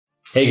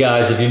Hey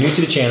guys, if you're new to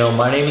the channel,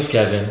 my name is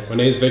Kevin. My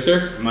name is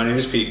Victor. My name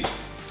is Pete.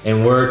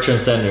 And we're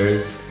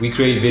Transcenders. We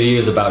create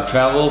videos about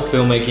travel,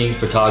 filmmaking,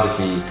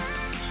 photography.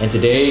 And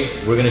today,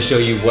 we're gonna show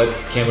you what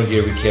camera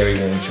gear we carry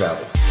when we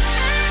travel.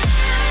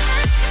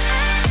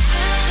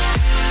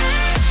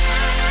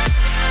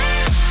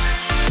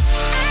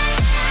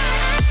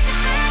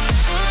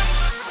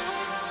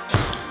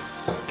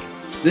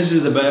 This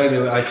is the bag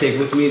that I take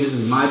with me. This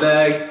is my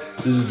bag.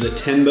 This is the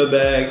Tenba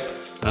bag.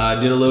 I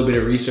did a little bit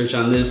of research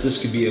on this. This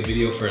could be a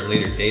video for a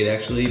later date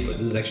actually, but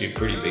this is actually a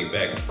pretty big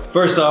bag.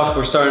 First off,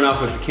 we're starting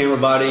off with the camera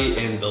body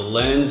and the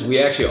lens. We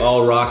actually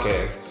all rock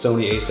a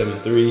Sony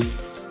a7 III.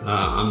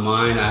 On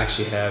mine, I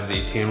actually have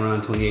the Tamron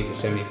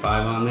 28-75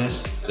 on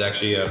this. It's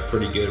actually a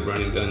pretty good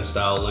running gun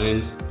style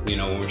lens. You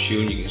know, when we're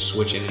shooting, you can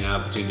switch in and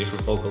out between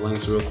different focal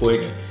lengths real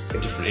quick,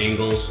 at different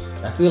angles.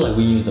 I feel like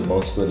we use the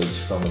most footage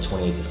from the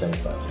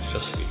 28-75. I feel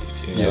like we do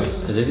too. Yeah,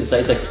 because it's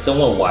like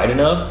somewhat wide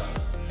enough,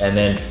 and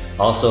then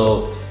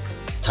also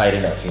tight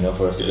enough, you know,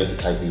 for us to get the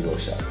tight B-roll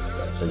shots.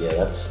 So yeah,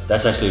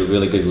 that's actually a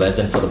really good lens,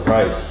 and for the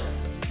price,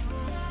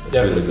 it's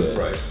Definitely really good. For the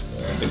price.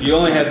 Yeah. If you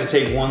only had to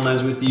take one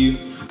lens with you,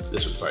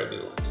 this would probably be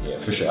the lens. Yeah,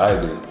 for sure, I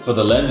agree. For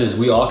the lenses,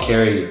 we all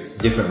carry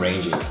different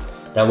ranges.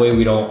 That way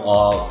we don't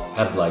all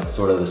have like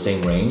sort of the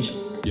same range.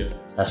 Yeah.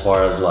 As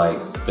far as like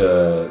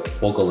the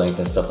focal length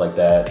and stuff like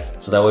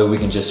that. So that way we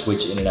can just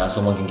switch in and out.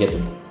 Someone can get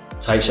the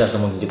tight shots,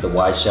 someone can get the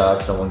wide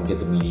shots, someone can get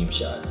the medium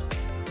shots.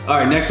 All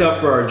right, next up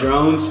for our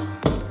drones.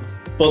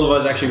 Both of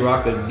us actually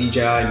rock the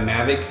DJI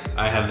Mavic.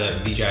 I have the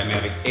DJI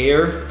Mavic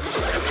Air.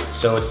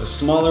 So it's the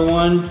smaller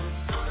one.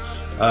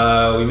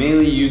 We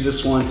mainly use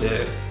this one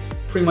to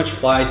pretty much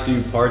fly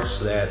through parts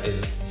that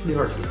is pretty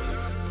hard to get to.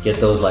 Get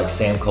those like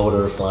Sam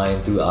Coder flying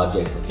through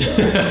objects and stuff.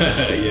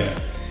 Yeah.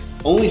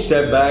 Only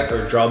setback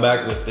or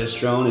drawback with this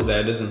drone is that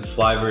it doesn't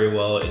fly very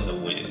well in the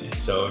wind.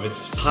 So if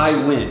it's high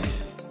wind,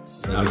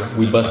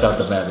 we bust out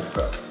the Mavic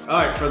Pro. All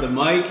right, for the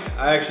mic,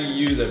 I actually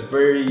use a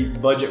very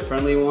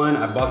budget-friendly one.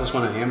 I bought this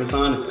one on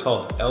Amazon. It's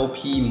called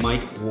LP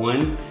Mic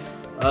 1.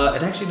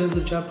 It actually does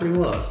the job pretty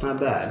well. It's not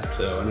bad.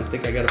 So, and I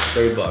think I got it for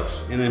 30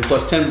 bucks. And then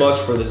plus 10 bucks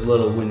for this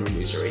little wind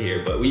reducer right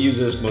here. But we use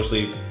this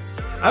mostly,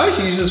 I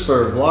actually use this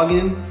for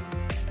vlogging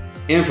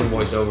and for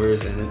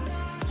voiceovers, and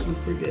it's been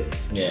pretty good.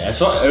 Yeah, as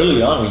far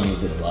early on we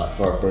used it a lot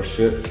for our first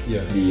trip.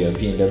 Yeah. The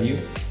PNW.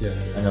 Yeah.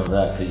 I know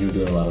that because you were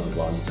doing a lot of the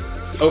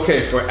vlogging. Okay,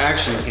 for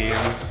action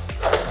cam,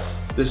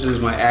 this is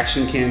my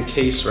action cam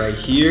case right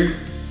here.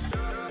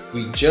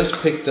 We just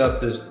picked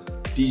up this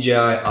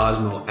DJI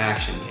Osmo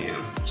action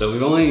cam. So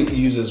we've only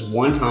used this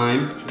one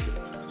time.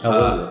 How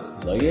was it?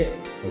 You like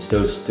it? We're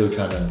still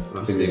trying to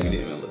figure it out. Didn't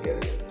even look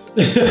at it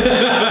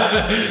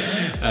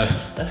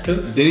That's cool.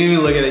 Didn't even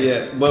look at it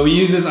yet. But we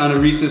used this on a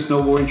recent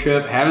snowboarding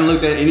trip. Haven't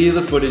looked at any of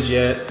the footage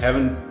yet.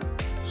 Haven't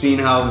seen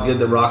how good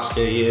the rock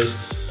steady is.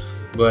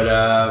 But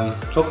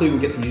hopefully we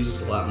get to use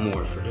this a lot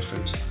more for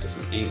different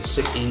angles,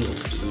 sick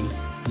angles, dude.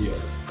 Yeah.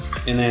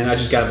 And then I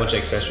just got a bunch of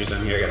accessories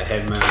on here. I got a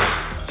head mount,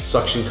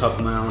 suction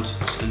cup mount,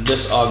 and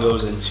this all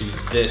goes into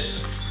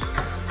this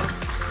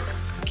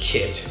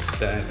kit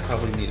that I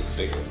probably need a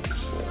bigger one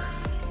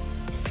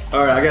for.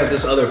 All right, I got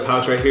this other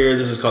pouch right here.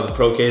 This is called the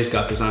Pro Case.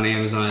 Got this on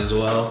Amazon as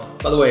well.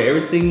 By the way,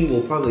 everything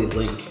will probably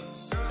link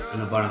in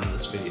the bottom of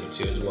this video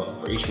too as well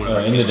for each one of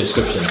our in the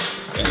description.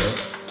 Yeah.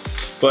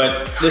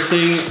 But this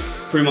thing,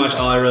 pretty much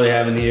all I really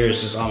have in here is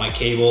just all my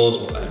cables.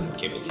 Well, I have more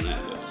cables than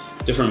that,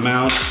 but different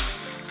mounts,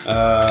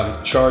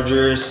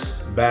 chargers,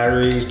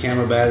 batteries,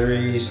 camera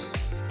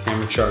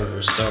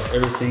chargers. So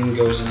everything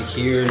goes in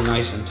here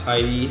nice and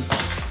tidy.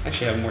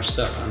 Actually, I have more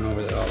stuff. I don't know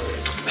where that all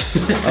is.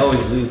 I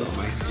always lose all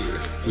my gear.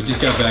 We just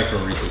got back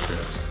from recent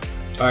trips.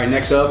 All right,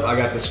 next up, I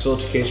got this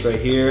filter case right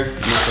here.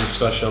 Nothing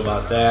special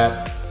about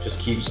that.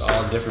 Just keeps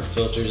all different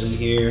filters in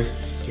here.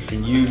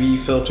 Different UV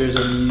filters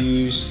that we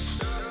use.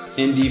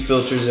 ND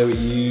filters that we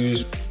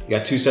use. We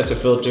got two sets of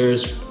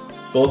filters,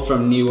 both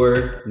from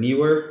Neewer.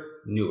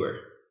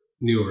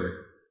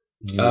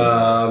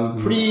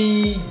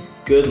 Pretty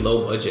good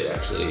low budget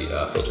actually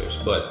filters,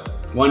 but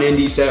one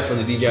ND set for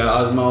the DJI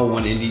Osmo,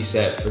 one ND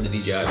set for the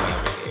DJI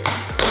Mavic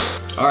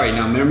Air. All right,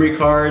 now memory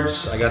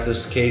cards. I got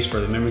this case for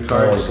the memory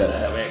cards. Always gotta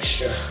have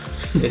extra.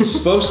 It's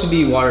supposed to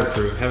be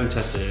waterproof. Haven't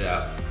tested it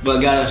out, but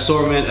got an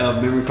assortment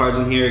of memory cards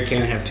in here.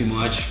 Can't have too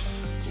much,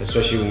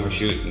 especially when we're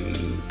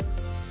shooting,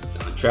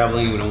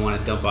 traveling. We don't want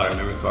to dump out our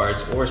memory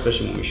cards, or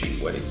especially when we're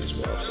shooting weddings as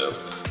well. So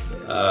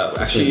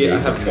actually, I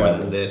have more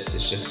than this.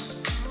 It's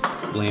just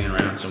laying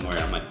around somewhere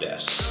on my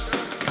desk.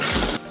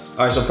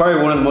 All right, so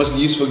probably one of the most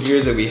useful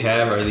gears that we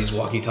have are these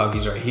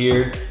walkie-talkies right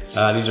here.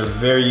 These are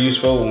very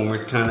useful when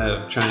we're kind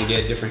of trying to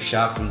get a different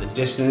shot from the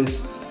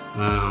distance,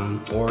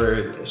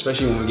 or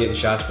especially when we're getting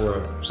shots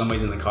where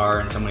somebody's in the car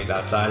and somebody's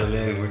outside of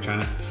it and we're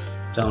trying to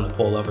tell them to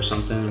pull up or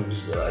something. We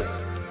just be like,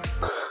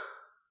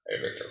 hey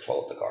Victor,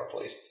 pull up the car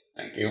please.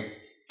 Thank you.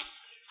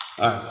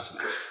 All right, what's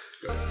next?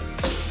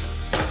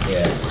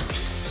 Yeah,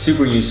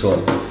 super useful.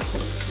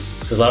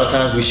 Because a lot of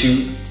times we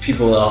shoot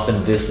people off in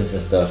the distance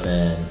and stuff,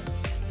 and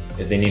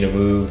if they need to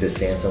move to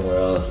stand somewhere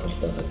else and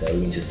stuff like that,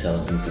 we can just tell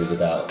them easily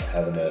without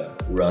having to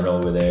run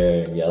over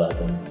there and yell at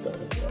them and stuff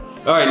like that.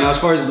 All right, now as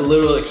far as the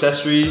little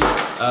accessories,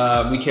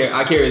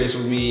 I carry this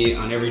with me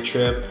on every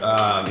trip.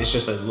 It's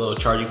just a little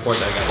charging port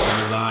that I got on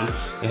Amazon.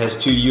 It has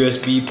 2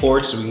 USB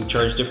ports, so we can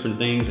charge different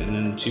things, and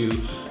then 2.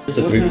 Just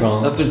a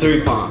 3-prong. That's a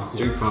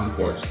 3-prong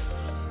ports.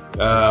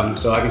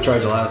 So I can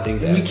charge a lot of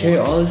things. Can you carry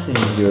all this in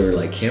your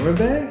like camera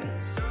bag?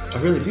 I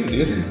really do,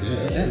 dude.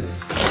 Yeah.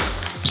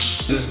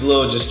 This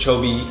little just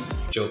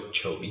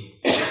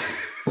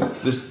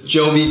this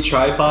Joby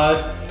tripod.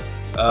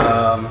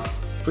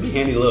 Pretty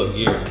handy little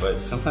gear,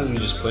 but sometimes we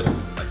just put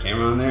our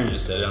camera on there and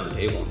just set it on the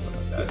table and stuff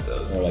like that.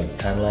 So or like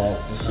time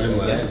lapse.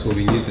 That's what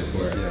we used it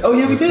for. Yeah. Oh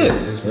yeah, we did.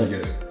 It was pretty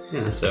good.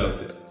 Yeah, so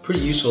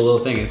pretty useful little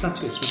thing. It's not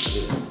too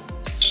expensive either.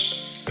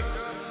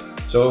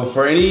 So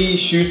for any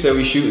shoots that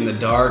we shoot in the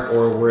dark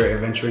or we're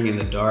adventuring in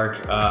the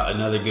dark,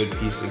 another good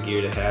piece of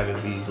gear to have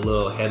is these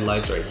little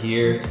headlights right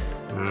here.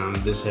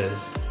 This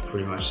has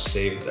pretty much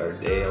saved our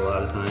day a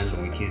lot of times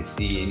when we can't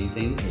see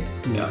anything.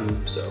 Yeah.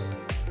 So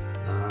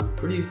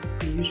pretty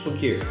useful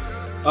gear.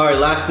 All right,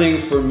 last thing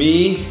for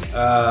me,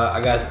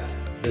 I got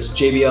this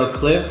JBL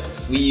clip.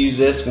 We use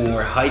this when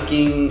we're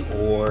hiking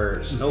or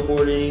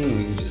snowboarding.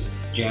 We can just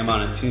jam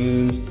on a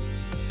tunes.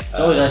 It's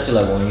always nice to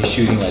like when you're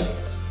shooting like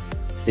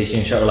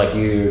stationary shot or like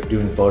you're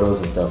doing photos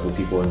and stuff with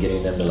people and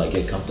getting them to like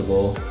get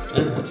comfortable.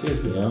 You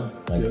know,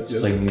 like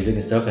play music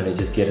and stuff, and they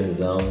just get in the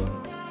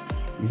zone.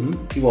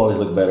 People always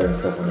look better and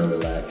stuff when they're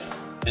relaxed.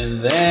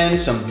 And then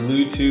some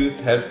Bluetooth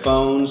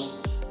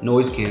headphones,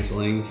 noise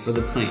canceling for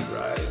the plane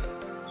ride.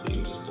 So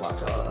you can just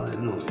block out all that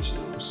noise, you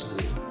know what I'm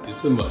saying?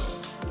 It's a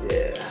must.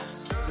 Yeah.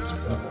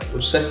 What'd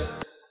you say?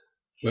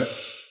 What?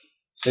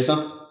 Say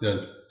something?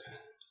 Done.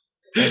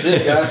 That's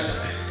it, guys.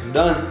 I'm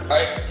done.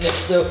 Alright,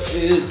 next up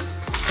is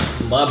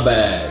my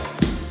bag.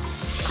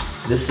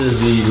 This is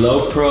the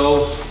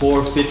Lowepro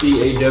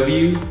 450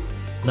 AW.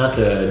 Not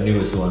the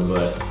newest one,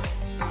 but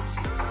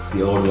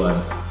the old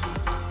one.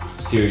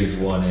 Series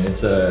 1, and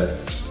it's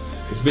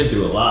been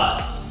through a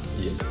lot.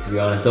 Yeah, to be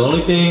honest, the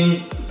only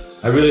thing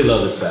I really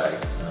love this bag.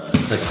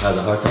 It's like it has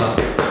a hard top.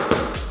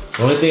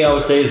 The only thing I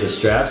would say is the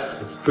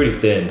straps. It's pretty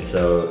thin,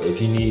 so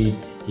if you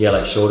got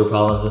like shoulder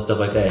problems and stuff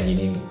like that, and you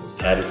need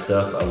padded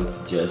stuff, I would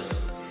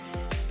suggest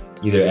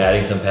either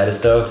adding some padded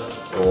stuff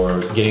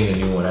or getting the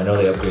new one. I know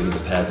they upgraded the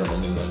pads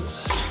on the new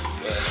ones.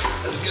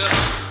 Let's go.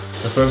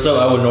 So first up,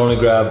 I would normally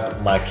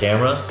grab my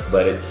camera,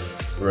 but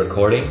it's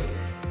recording.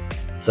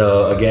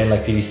 So again,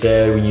 like PD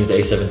said, we use the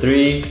A7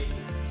 III.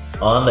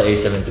 On the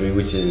A7 III,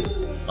 which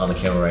is on the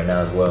camera right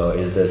now as well,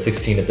 is the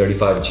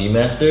 16-35 G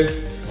Master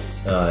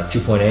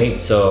 2.8.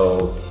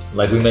 So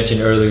like we mentioned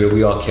earlier,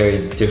 we all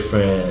carry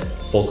different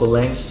focal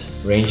lengths,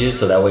 ranges,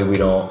 so that way we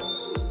don't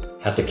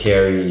have to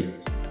carry,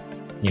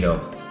 you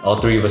know, all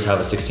 3 of us have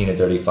a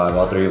 16-35,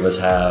 all 3 of us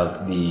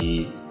have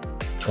the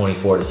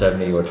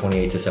 24-70 or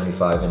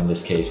 28-75 in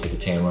this case with the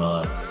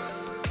Tamron.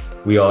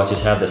 We all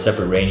just have the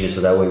separate ranges,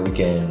 so that way we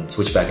can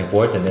switch back and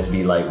forth and then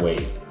be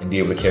lightweight and be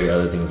able to carry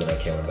other things in our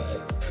camera bag.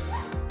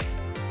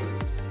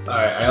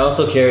 Alright, I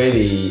also carry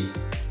the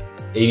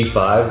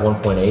 85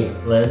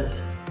 1.8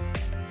 lens,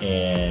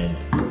 and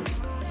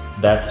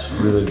that's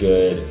really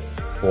good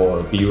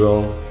for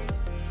B-roll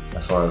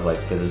as far as like,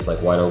 because it's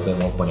like wide open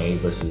 1.8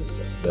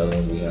 versus the other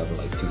ones we have are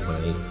like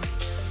 2.8.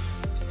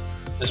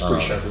 That's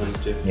pretty sharp lens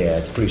too. Yeah,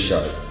 it's pretty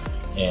sharp,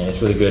 and it's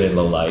really good in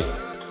low light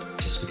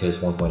just because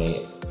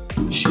 1.8.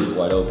 Shoot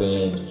wide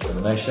open for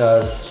the nice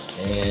shots.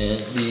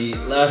 And the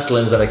last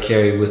lens that I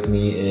carry with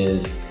me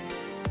is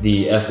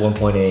the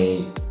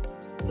f1.8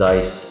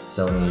 Zeiss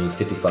Sony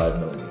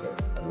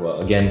 55mm as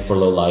well. Again, for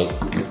low light,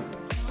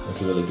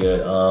 it's really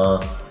good.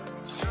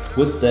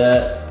 With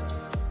that,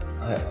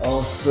 I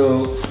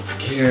also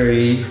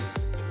carry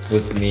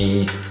with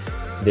me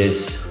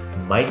this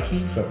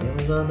Mikey from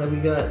Amazon that we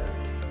got.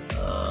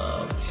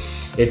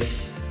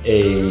 It's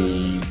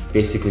a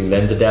basically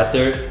lens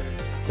adapter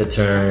to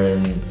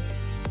turn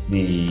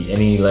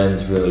any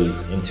lens really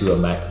into a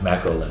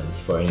macro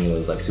lens for any of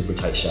those like super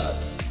tight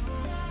shots.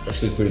 It's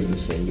actually pretty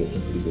useful. You get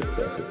some pretty good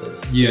stuff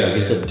with this. Yeah, like,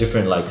 it's a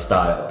different like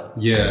style.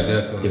 Yeah,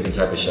 definitely. Different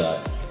type of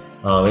shot.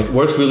 It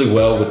works really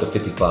well with the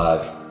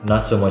 55,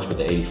 not so much with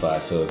the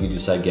 85. So if you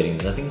decide getting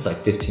this, I think it's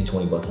like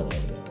 15-20 bucks on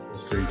Amazon.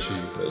 It's pretty cheap.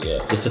 But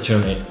yeah, just to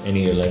turn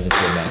any of your lens into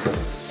a macro.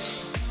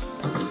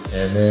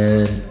 And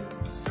then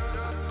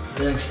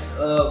next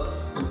up,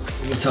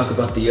 we can talk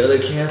about the other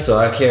cam. So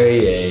I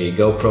carry a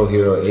GoPro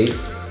Hero 8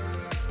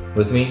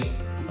 with me.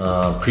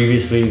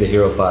 Previously the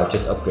Hero 5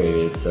 just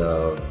upgraded,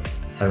 so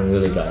haven't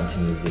really gotten to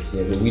use this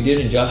yet. But we did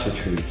in Joshua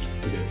Tree.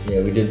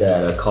 Yeah, we did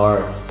that car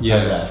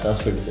time lapse.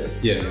 That's pretty sick.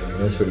 Yeah, it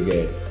was pretty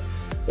good.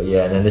 But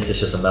yeah, and then this is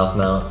just a mouth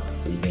mount,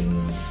 so you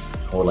can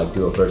hold like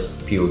do a first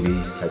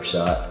POV type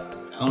shot.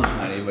 I don't know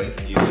how anybody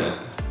can use that.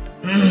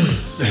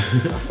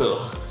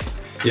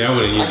 Yeah, I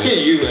wouldn't use it. I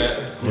can't use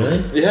that.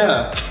 Really?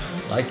 Yeah.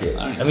 I like it.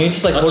 I mean, it's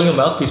just like holding a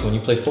mouthpiece when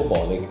you play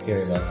football. They can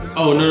carry a mouthpiece.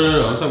 Oh,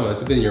 no. I'm talking about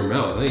it's been in your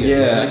mouth. I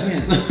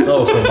can't.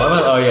 Oh, from my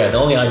mouth? Oh, yeah.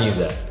 Only I use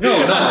that. No,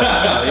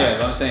 yeah,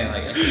 but I'm saying,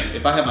 like,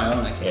 if I have my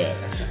own, I can't.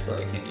 Yeah.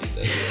 Probably can't use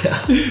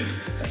that.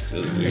 That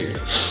feels weird.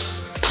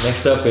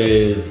 Next up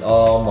is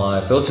all my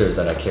filters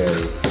that I carry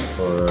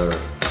for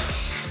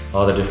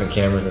all the different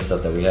cameras and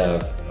stuff that we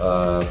have.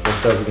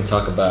 First up, we can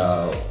talk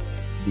about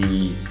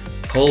the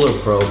Polar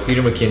Pro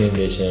Peter McKinnon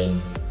edition,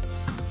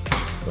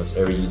 which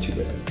every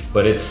YouTuber has.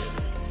 But it's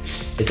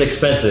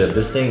expensive.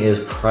 This thing is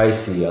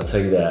pricey, I'll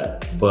tell you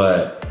that.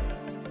 But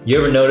you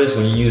ever notice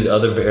when you use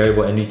other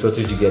variable ND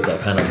filters, you get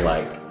that kind of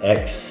like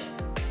X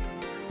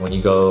when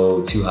you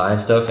go too high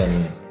and stuff,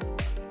 and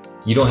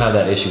you don't have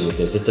that issue with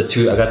this.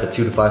 I got the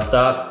 2 to 5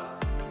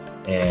 stop,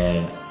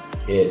 and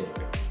it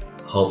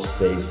helps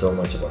save so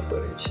much of our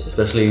footage,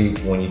 especially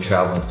when you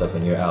travel and stuff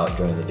and you're out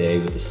during the day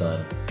with the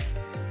sun.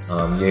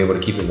 You're able to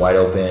keep it wide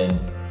open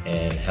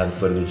and have the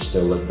footage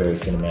still look very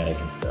cinematic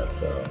and stuff.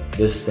 So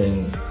this thing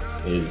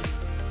is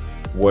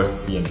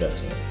worth the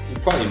investment.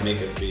 We'll probably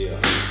make a video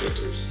on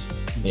filters.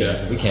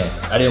 Yeah, we can.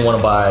 I didn't want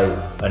to buy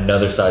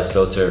another size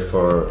filter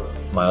for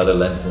my other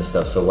lenses and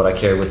stuff. So what I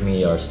carry with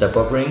me are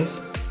step-up rings.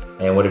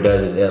 And what it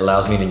does is it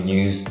allows me to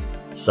use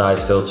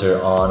size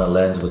filter on a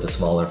lens with a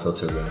smaller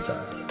filter ring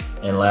size.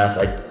 And last,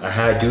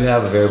 I do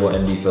have a variable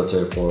ND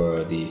filter for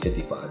the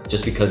 55.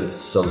 Just because it's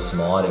so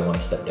small, I didn't want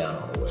to step down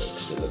all the way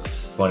because it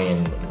looks funny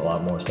and a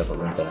lot more step-up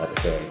rings that I have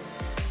to carry.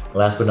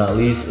 Last but not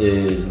least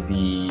is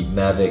the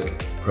Mavic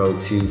Pro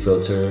 2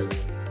 filter,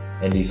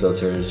 ND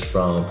filters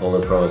from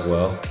Polar Pro as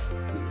well.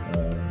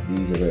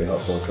 These are very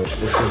helpful. So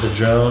this is the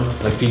drone,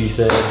 like PD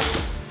said.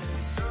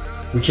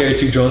 We carry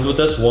 2 drones with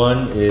us.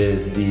 One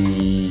is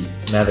the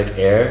Mavic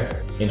Air.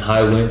 In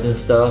high winds and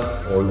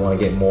stuff, or we want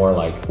to get more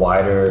like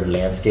wider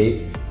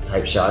landscape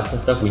type shots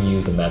and stuff, we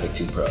use the Mavic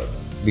 2 Pro.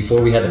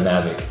 Before we had the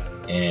Mavic,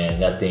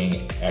 and that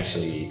thing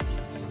actually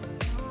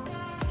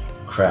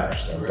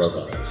crashed and broke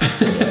on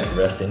us. Yeah,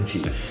 rest in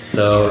peace.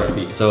 So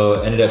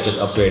ended up just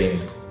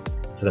upgrading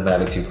to the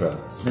Mavic 2 Pro.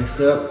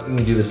 Next up, we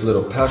can do this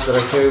little pouch that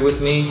I carry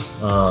with me.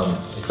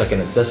 It's like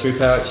an accessory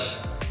pouch,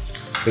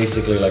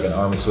 basically like an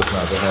army swift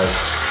knife. It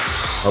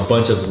has a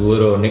bunch of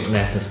little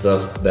knickknacks and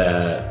stuff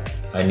that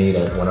I need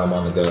when I'm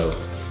on the go.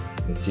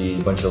 You can see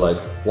a bunch of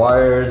like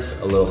wires,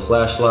 a little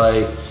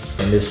flashlight,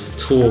 and this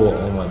tool,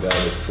 oh my god,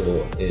 this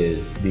tool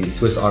is the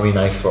Swiss Army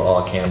knife for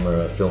all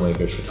camera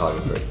filmmakers,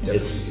 photographers.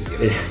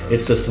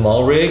 It's the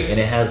small rig, and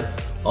it has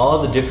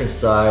all the different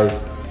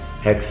size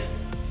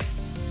hex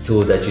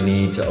tools that you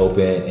need to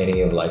open any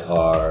of like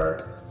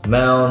our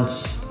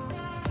mounts,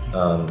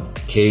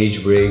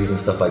 cage rigs and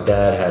stuff like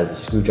that. It has a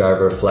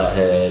screwdriver,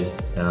 flathead,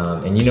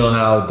 and you know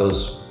how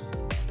those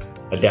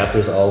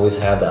adapters always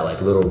have that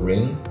like little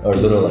ring or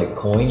little like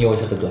coin. You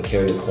always have to like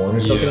carry a coin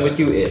or something with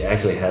you. It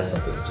actually has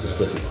something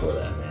specific for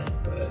that, man.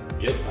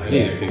 But, yep, I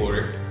need a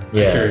quarter.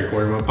 Yeah. I carry a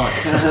quarter in my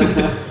pocket.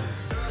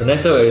 The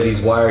next up are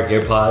these wired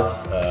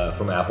AirPods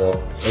from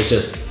Apple. It's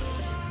just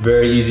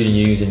very easy to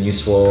use and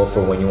useful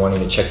for when you're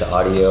wanting to check the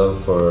audio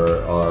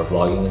for our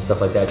vlogging and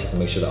stuff like that, just to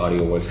make sure the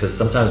audio works. Because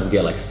sometimes we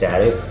get like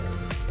static,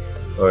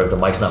 or if the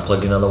mic's not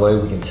plugged in all the way,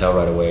 we can tell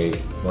right away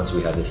once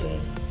we have this in.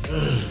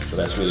 So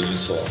that's really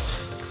useful.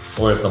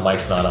 Or if the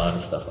mic's not on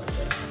and stuff like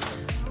that.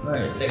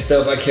 Alright, next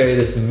up I carry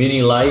this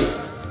mini light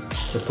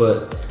to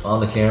put on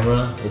the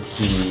camera. It's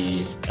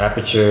the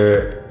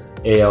Aputure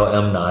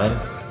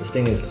AL-M9. This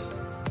thing it's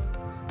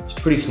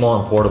pretty small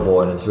and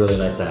portable, and it's really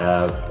nice to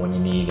have when you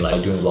need,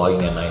 like doing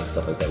vlogging at night and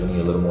stuff like that. We need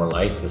a little more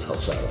light. This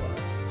helps out a lot.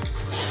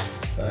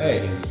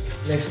 Alright,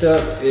 next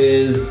up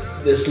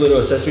is this little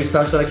accessories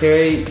pouch that I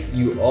carry.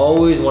 You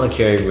always want to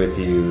carry with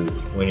you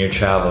when you're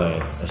traveling,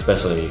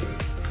 especially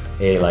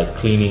a like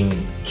cleaning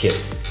kit.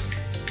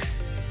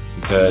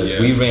 Because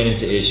we ran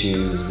into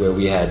issues where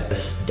we had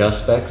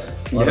dust specks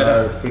on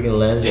our freaking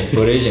lens and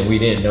footage, and we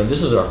didn't know.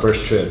 This was our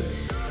first trip.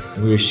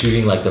 We were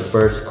shooting like the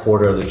first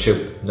quarter of the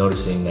trip,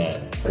 noticing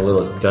that a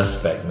little dust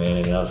speck, man,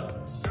 and that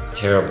was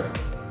terrible.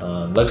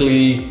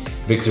 Luckily,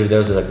 Victor, there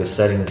was like this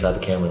setting inside the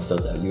camera and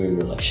stuff that you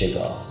were like shake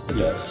off the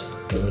dust.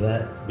 Remember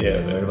that? Yeah,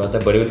 I heard about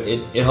that, but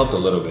it helped a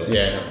little bit.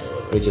 Yeah, it helped a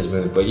little bit. It just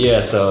moved. But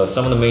yeah, so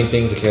some of the main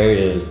things to carry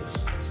is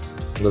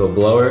a little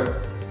blower.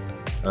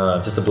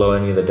 Just to blow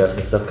any of the dust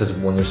and stuff, because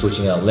when you're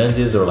switching out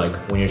lenses or like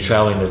when you're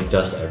traveling, there's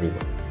dust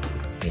everywhere.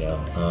 You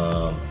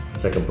know,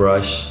 it's like a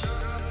brush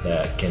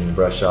that can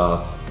brush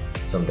off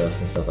some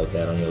dust and stuff like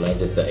that on your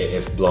lens.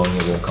 If blowing,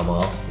 it won't come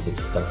off if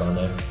it's stuck on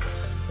there.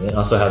 And then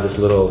also have this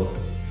little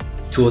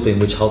tool thing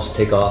which helps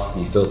take off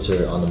the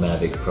filter on the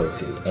Mavic Pro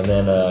 2. And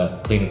then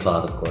a cleaning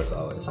cloth, of course,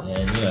 always.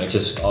 And you know, it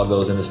just all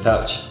goes in this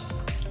pouch.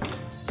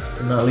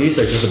 And not least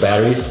are just the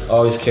batteries.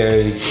 Always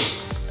carry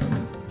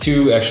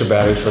 2 extra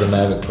batteries for the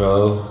Mavic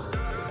Pro,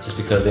 just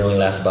because they only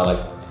last about like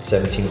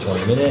 17 to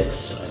 20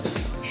 minutes.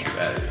 Extra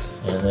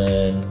batteries. And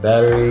then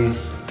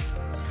batteries.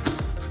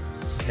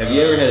 Have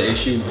you ever had an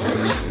issue with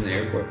phones in the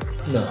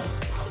airport? No.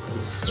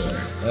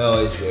 I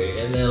always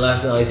carry. And then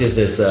last but not least is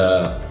this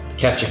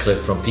capture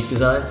clip from Peak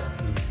Designs.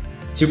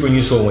 Super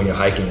useful when you're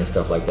hiking and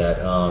stuff like that.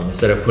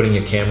 Instead of putting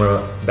your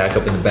camera back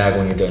up in the bag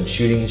when you're done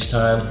shooting each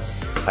time,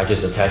 I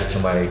just attach it to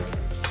my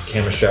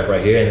camera strap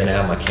right here, and then I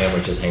have my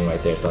camera just hang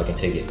right there so I can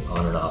take it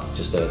on and off,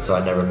 just so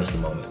I never miss the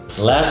moment.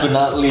 Last but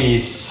not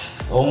least,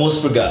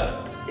 almost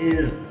forgot,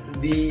 is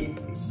the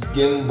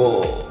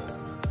gimbal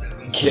that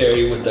we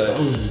carry with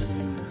us.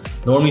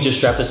 Normally just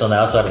strap this on the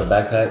outside of the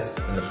backpack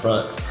in the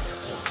front.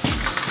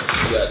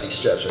 We got these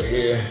straps right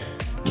here.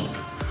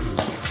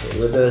 Okay,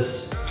 with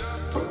us.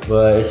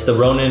 But it's the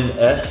Ronin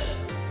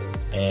S,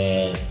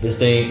 and this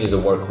thing is a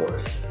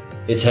workhorse.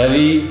 It's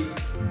heavy,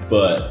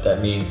 but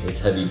that means it's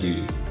heavy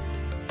duty.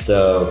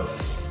 So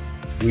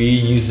we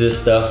use this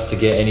stuff to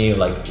get any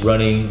like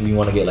running, we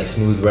want to get like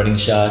smooth running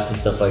shots and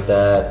stuff like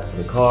that of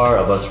the car,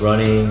 of us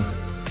running,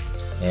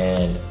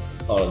 and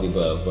all of the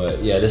above.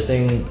 But yeah, this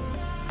thing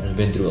has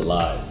been through a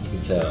lot, you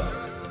can tell.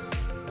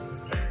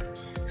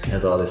 It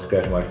has all this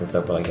scratch marks and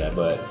stuff like that,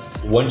 but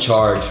one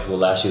charge will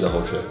last you the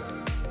whole trip.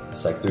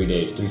 It's like 3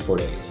 days, 3-4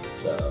 days.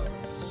 So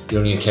you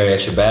don't need to carry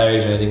extra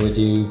batteries or anything with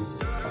you,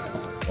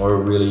 or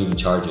really even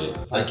charge it.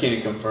 I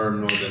can't confirm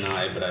nor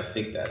deny, but I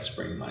think that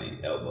sprained my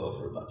elbow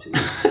for about 2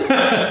 weeks.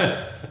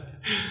 I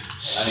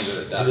didn't go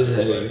to the doctor.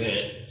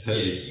 It's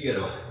heavy. You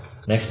gotta.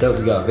 Next up,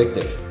 we got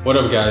Victor. What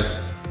up,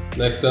 guys?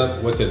 Next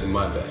up, what's in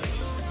my bag?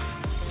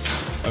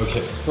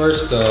 Okay,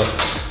 first up,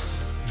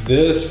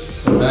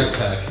 this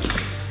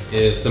backpack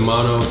is the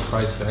Mono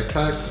Price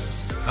backpack.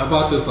 I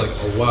bought this like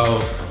a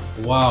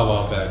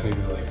while back,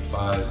 maybe like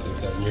 5, 6,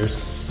 7 years.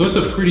 So it's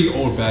a pretty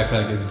old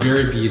backpack. It's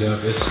very beat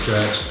up, it's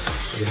stretched.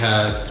 It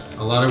has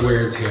a lot of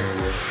wear and tear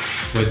in it.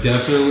 But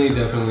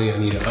definitely I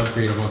need to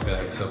upgrade on my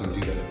bag, so I can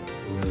do that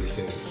really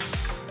soon.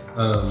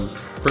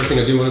 First thing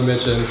I do want to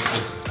mention,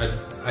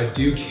 I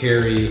do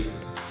carry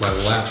my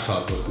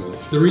laptop with me.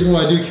 The reason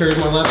why I do carry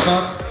my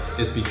laptop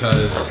is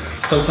because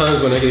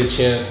sometimes when I get a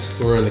chance,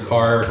 when we're in the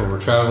car, when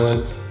we're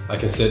traveling, I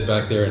can sit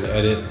back there and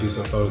edit, do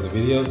some photos and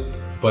videos.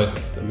 But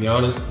to be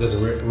honest, it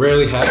doesn't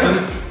rarely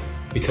happens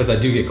because I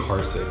do get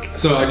car sick.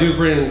 So I do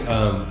bring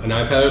an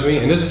iPad with me,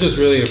 and this is just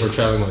really if we're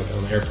traveling like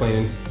on an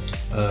airplane,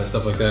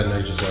 stuff like that, and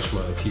I just watch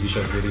my TV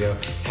show video.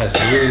 It has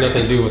really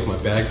nothing to do with my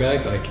bag.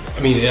 Like, I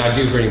mean, I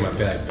do bring my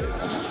bag, but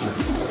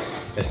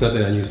it's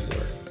nothing I use for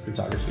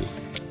photography.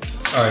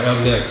 All right,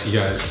 up next, you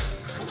guys.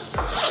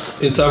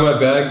 Inside my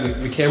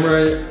bag, the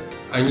camera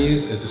I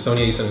use is the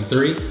Sony a7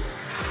 III,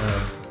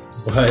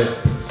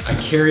 but I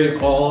carry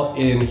it all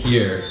in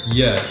here.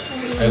 Yes,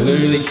 I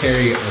literally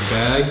carry a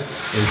bag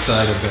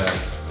inside a bag.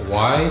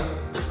 Why?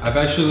 I've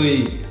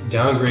actually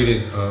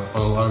downgraded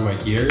on a lot of my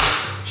gears,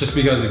 just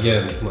because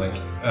again, like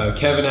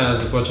Kevin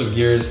has a bunch of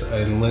gears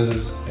and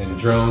lenses and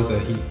drones that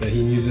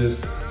he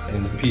uses,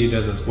 and Peter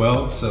does as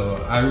well. So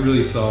I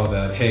really saw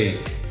that, hey,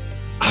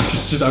 I'm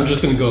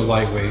just gonna go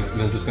lightweight,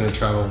 and I'm just gonna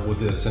travel with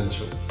the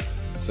essential.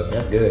 So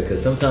that's good,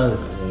 because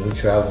sometimes when we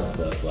travel and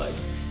stuff, like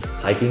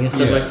hiking and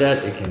stuff like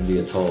that, it can be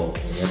a toll.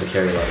 You have to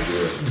carry a lot of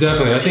gear.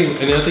 Definitely,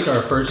 I think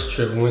our first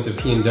trip when we went to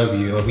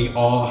PNW, like, we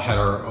all had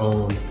our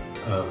own.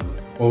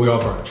 Well, we all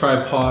brought a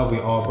tripod, we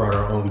all brought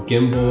our own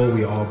gimbal,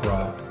 we all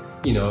brought,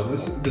 you know, the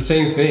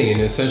same thing.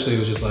 And essentially it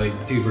was just like,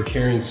 dude, we're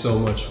carrying so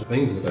much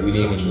things with us,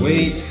 so much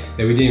weight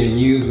that we didn't even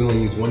use. We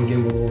only used one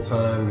gimbal the whole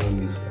time. We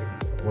only used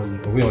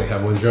we only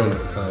had one drone at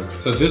the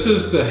time. So this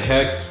is the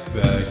Hex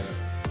bag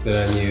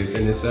that I use,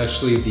 and it's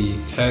actually the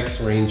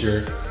Tex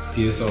Ranger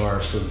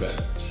DSLR slim bag.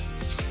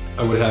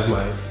 I would have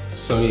my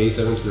Sony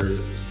a7 III,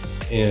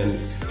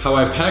 and how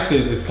I packed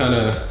it is kind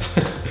of,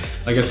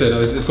 like I said,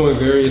 it's going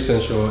very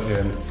essential,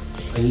 and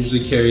I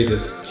usually carry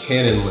this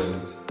Canon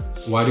lens.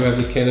 Why do I have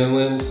this Canon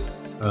lens?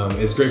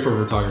 It's great for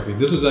photography.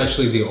 This is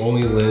actually the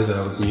only lens that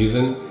I was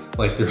using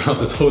like throughout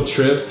this whole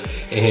trip,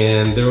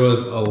 and there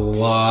was a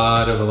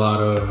lot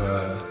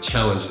of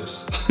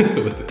challenges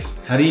with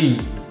this. How do you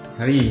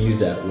use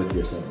that with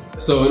your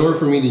Sony? So in order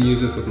for me to use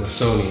this with my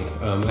Sony,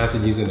 I have to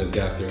use an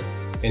adapter,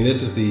 and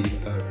this is the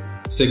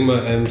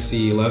Sigma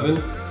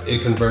MC11.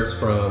 It converts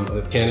from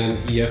a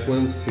Canon EF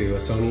lens to a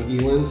Sony E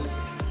lens,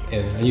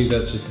 and I use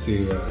that just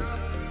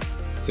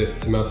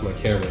to mount to my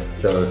camera.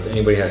 So if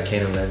anybody has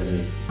Canon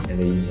lenses and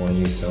they want to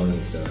use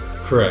Sony stuff,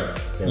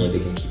 correct, then they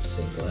can keep the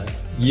same glass.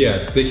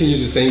 Yes, they can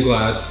use the same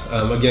glass.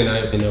 Again,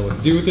 I didn't know what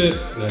to do with it,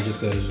 and I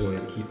just wanted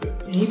to keep it.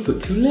 And you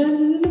put 2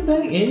 lenses in the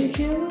bag and your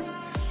camera?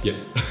 Yeah.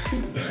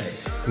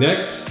 Nice.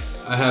 Next,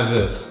 I have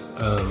this.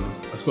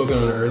 I spoke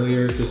on it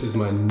earlier. This is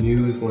my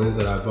newest lens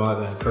that I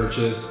bought, that I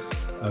purchased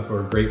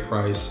for a great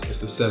price. It's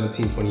the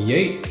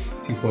 1728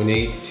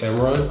 2.8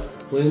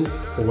 Tamron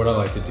lens for what I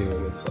like to do.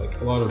 And it's like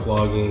a lot of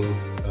vlogging,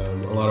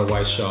 a lot of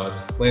wide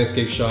shots,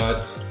 landscape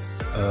shots,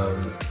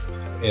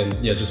 and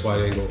yeah, just wide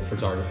angle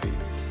photography.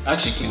 I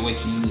actually can't wait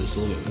to use this a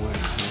little bit more on the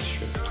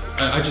next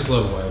trip. I just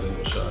love wide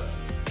angle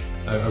shots.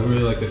 I really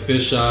like the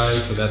fisheye,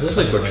 so that's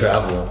like for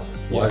travel.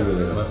 Yeah,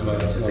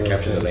 just to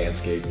capture the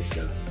landscape and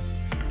stuff.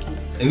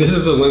 And this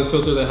is a lens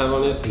filter that I have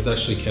on it. It's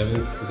actually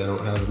Kevin's, because I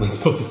don't have a lens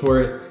filter for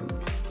it.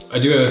 I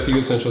do have a few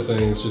essential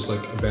things, just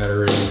like a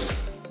battery.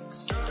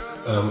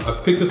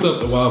 I picked this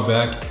up a while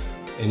back,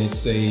 and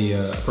it's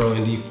a Pro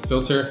ND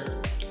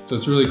filter. So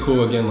it's really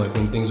cool, again, like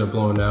when things are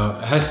blowing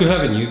out. I still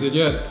haven't used it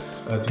yet,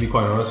 to be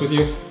quite honest with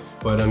you.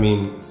 But I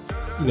mean,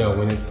 you know,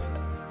 when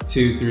it's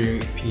 2, 3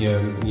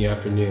 p.m. in the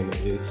afternoon,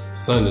 the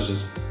sun is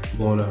just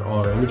blowing out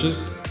all our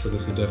images. So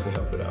this will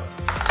definitely help it out.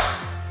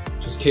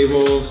 just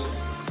cables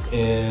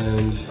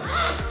and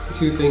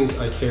 2 things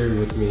I carry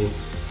with me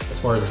as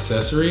far as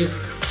accessory.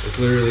 It's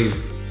literally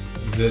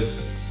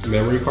this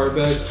memory card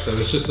bag. So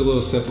it's just a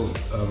little simple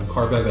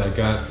card bag that I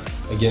got,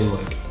 again,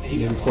 like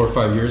maybe 4 or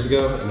 5 years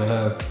ago. And I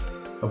have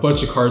a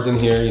bunch of cards in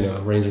here, you know,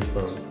 ranging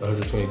from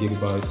 120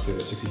 gigabytes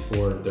to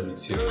 64 and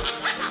 32.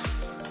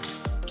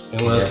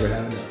 Unless never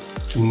have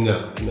enough. No.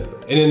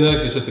 And then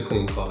next is just a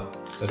clean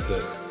cloth. That's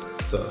it.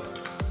 So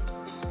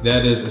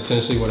that is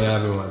essentially what I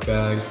have in my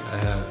bag. I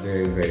have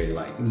Very, very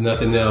light.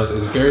 nothing else.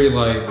 It's very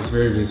light, it's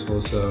very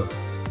useful. So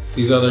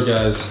these other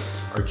guys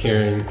are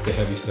carrying the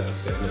heavy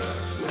stuff that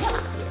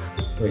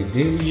Wait,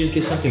 didn't you just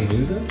get something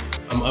new though?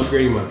 I'm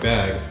upgrading my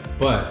bag,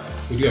 but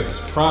we do have a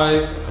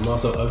surprise. I'm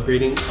also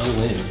upgrading a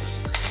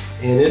lens.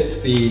 And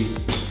it's the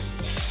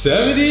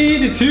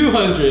 70 to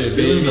 200,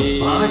 Still in baby.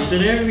 the box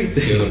and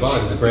everything. Still in the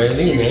box, it's brand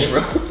new, man.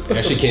 It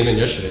actually came in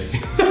yesterday.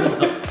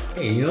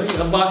 Hey, you know, you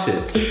unbox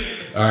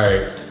it. All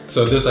right,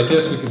 so this, I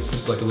guess we could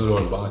just like a little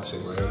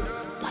unboxing,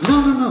 right?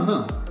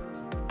 No.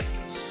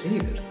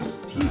 Save it for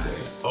the teaser.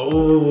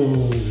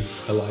 Oh,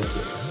 I like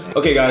it.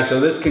 Okay guys, so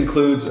this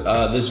concludes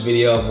this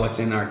video of what's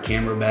in our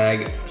camera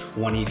bag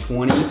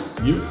 2020.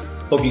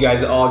 Hope you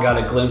guys all got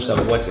a glimpse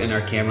of what's in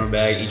our camera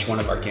bag, each one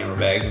of our camera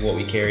bags, and what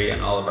we carry on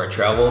all of our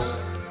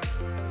travels.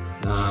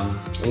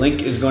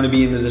 Link is going to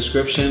be in the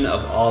description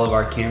of all of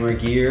our camera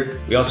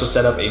gear. We also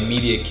set up a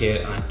media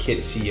kit on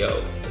Kit.co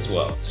as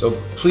well. So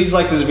please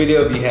like this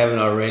video if you haven't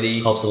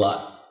already. Helps a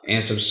lot.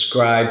 And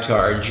subscribe to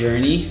our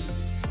journey.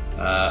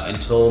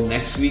 Until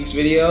next week's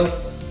video,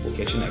 we'll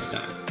catch you next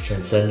time.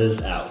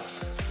 Transcenders out.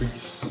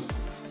 Peace.